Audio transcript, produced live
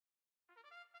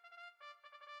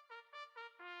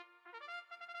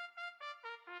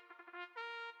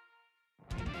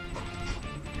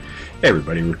Hey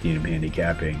everybody, Rick Needham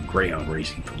handicapping, greyhound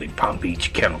racing from the Palm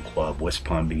Beach Kennel Club, West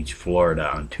Palm Beach,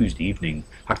 Florida on Tuesday evening,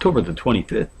 October the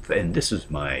 25th, and this is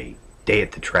my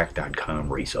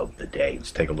dayatthetrack.com race of the day.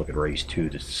 Let's take a look at race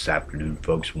 2 this afternoon,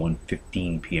 folks,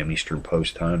 1:15 p.m. Eastern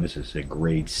Post Time. This is a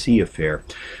grade C affair.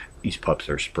 These pups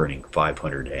are sprinting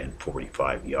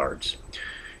 545 yards.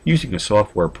 Using a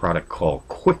software product called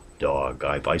QuickDog,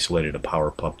 I've isolated a power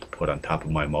pup to put on top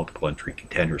of my multiple entry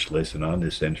contenders list, and on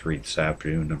this entry this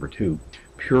afternoon, number 2,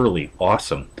 Purely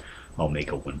Awesome, I'll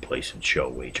make a win, place, and show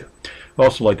wager. I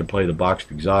also like to play the boxed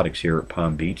exotics here at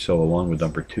Palm Beach, so along with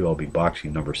number 2, I'll be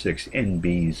boxing number 6,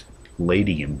 NB's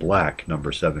Lady in Black,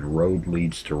 number 7, Road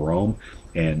Leads to Rome,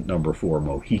 and number 4,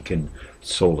 Mohican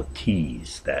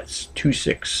Solatease. That's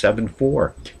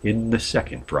 2674 in the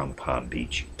second from Palm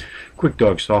Beach.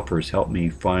 QuickDog software has helped me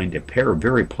find a pair of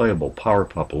very playable Power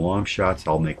Pup long shots.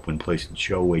 I'll make win, place, and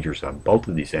show wagers on both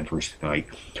of these entries tonight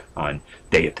on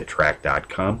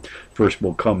dayatthetrack.com. First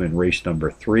will come in race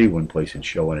number 3, win, place, and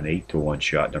show on an 8-to-1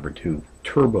 shot, number 2,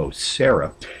 Turbo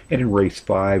Sarah, and in race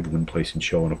 5, win, place, and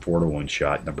show on a 4-to-1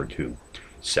 shot, number 2,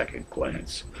 Second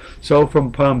Glance. So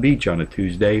from Palm Beach on a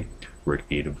Tuesday, Rick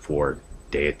Needham for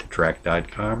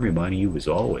dayatthetrack.com, reminding you as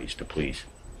always to please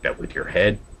bet with your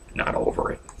head, not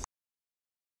over it.